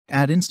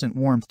Add instant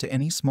warmth to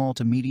any small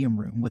to medium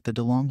room with the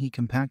Delonghi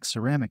Compact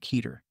Ceramic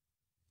Heater.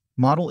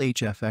 Model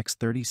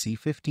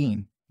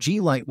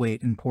HFX30C15.G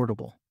lightweight and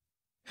portable.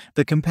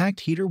 The compact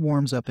heater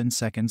warms up in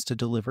seconds to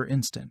deliver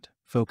instant,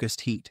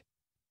 focused heat,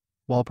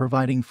 while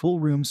providing full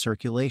room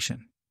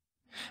circulation.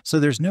 So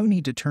there's no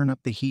need to turn up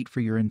the heat for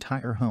your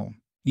entire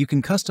home. You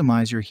can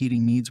customize your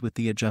heating needs with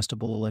the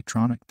adjustable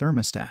electronic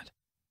thermostat,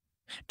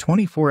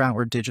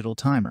 24-hour digital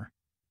timer,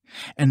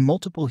 and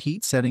multiple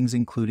heat settings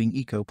including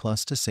Eco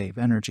Plus to save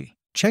energy.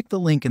 Check the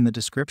link in the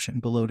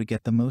description below to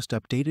get the most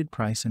updated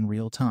price in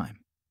real time.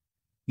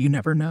 You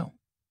never know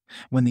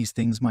when these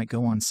things might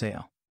go on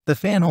sale. The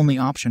fan-only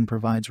option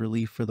provides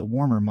relief for the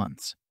warmer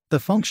months. The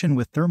function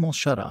with thermal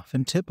shutoff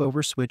and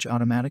tip-over switch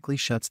automatically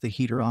shuts the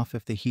heater off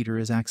if the heater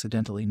is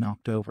accidentally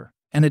knocked over.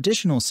 An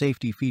additional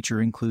safety feature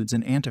includes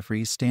an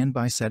antifreeze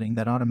standby setting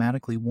that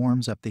automatically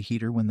warms up the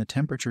heater when the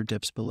temperature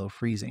dips below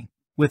freezing,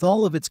 with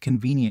all of its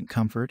convenient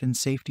comfort and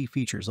safety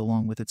features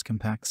along with its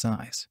compact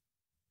size.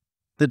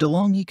 The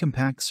Delonghi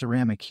Compact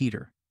Ceramic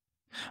Heater,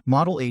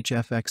 Model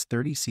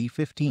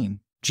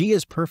HFX30C15.G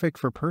is perfect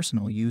for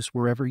personal use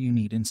wherever you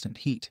need instant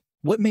heat.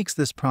 What makes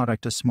this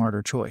product a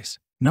smarter choice?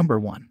 Number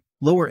 1.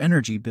 Lower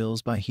energy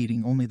bills by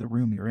heating only the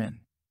room you're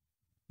in.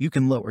 You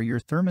can lower your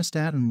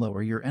thermostat and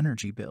lower your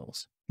energy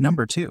bills.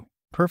 Number 2.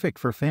 Perfect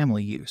for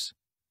family use.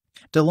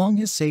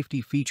 Delonghi's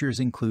safety features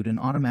include an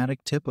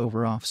automatic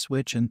tip-over off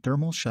switch and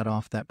thermal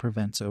shutoff that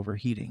prevents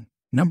overheating.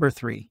 Number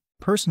 3.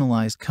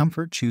 Personalized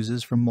comfort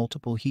chooses from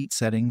multiple heat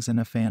settings and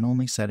a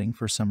fan-only setting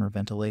for summer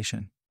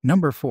ventilation.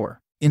 Number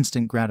 4.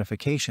 Instant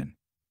gratification.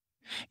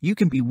 You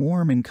can be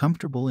warm and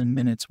comfortable in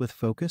minutes with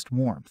focused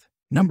warmth.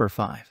 Number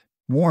 5.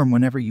 Warm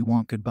whenever you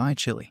want. Goodbye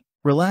chilly.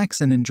 Relax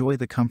and enjoy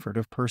the comfort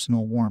of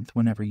personal warmth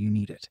whenever you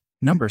need it.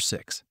 Number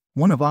 6.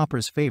 One of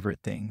Opera's favorite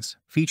things,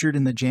 featured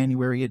in the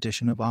January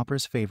edition of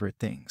Opera's Favorite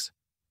Things.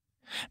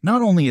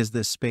 Not only is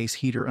this space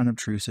heater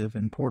unobtrusive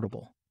and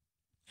portable,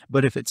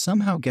 but if it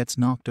somehow gets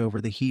knocked over,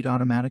 the heat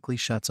automatically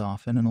shuts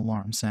off and an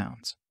alarm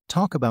sounds.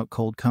 Talk about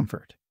cold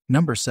comfort.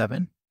 Number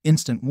 7.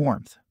 Instant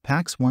warmth.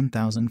 Packs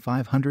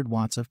 1,500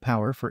 watts of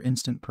power for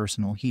instant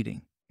personal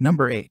heating.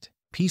 Number 8.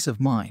 Peace of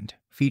mind,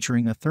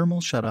 featuring a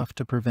thermal shutoff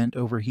to prevent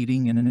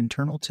overheating and an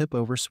internal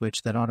tip-over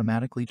switch that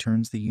automatically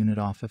turns the unit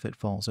off if it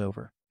falls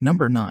over.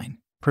 Number 9.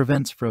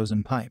 Prevents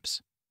frozen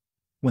pipes.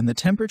 When the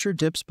temperature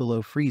dips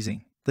below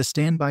freezing, the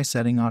standby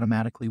setting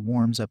automatically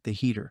warms up the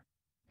heater,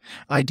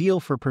 ideal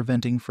for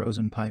preventing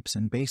frozen pipes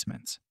in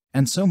basements.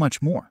 And so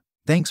much more.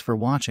 Thanks for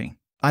watching.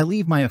 I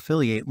leave my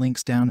affiliate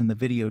links down in the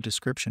video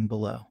description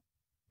below.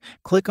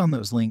 Click on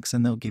those links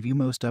and they'll give you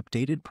most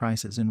updated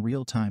prices in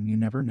real time. You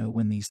never know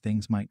when these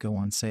things might go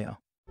on sale.